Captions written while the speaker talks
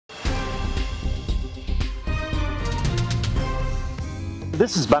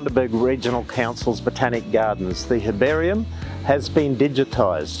This is Bundaberg Regional Council's Botanic Gardens. The herbarium has been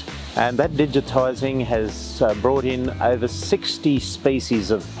digitised, and that digitising has brought in over 60 species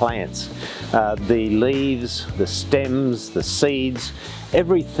of plants. The leaves, the stems, the seeds,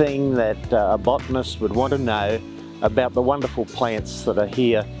 everything that a botanist would want to know about the wonderful plants that are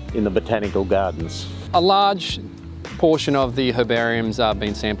here in the Botanical Gardens. A large portion of the herbariums are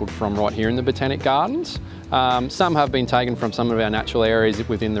being sampled from right here in the Botanic Gardens. Some have been taken from some of our natural areas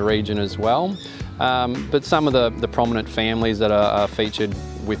within the region as well. But some of the prominent families that are featured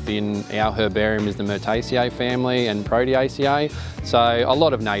within our herbarium is the Myrtaceae family and Proteaceae, so a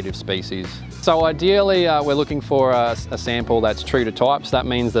lot of native species. So ideally we're looking for a sample that's true to type, so that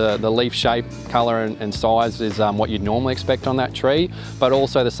means the leaf shape, colour and size is what you'd normally expect on that tree, but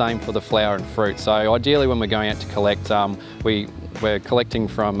also the same for the flower and fruit. So ideally when we're going out to collect, we're collecting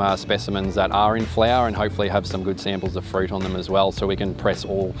from specimens that are in flower and hopefully have some good samples of fruit on them as well, so we can press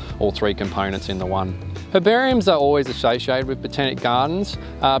all three components into one. Herbariums are always associated with botanic gardens.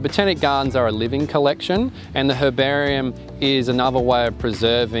 Botanic gardens are a living collection, and the herbarium is another way of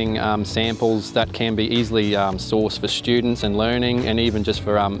preserving samples that can be easily sourced for students and learning, and even just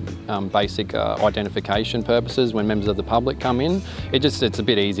for basic identification purposes when members of the public come in. It's a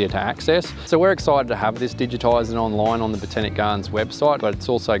bit easier to access. So we're excited to have this digitised and online on the Botanic Gardens website, but it's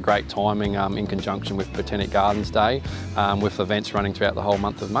also great timing in conjunction with Botanic Gardens Day, with events running throughout the whole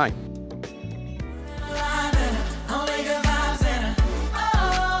month of May.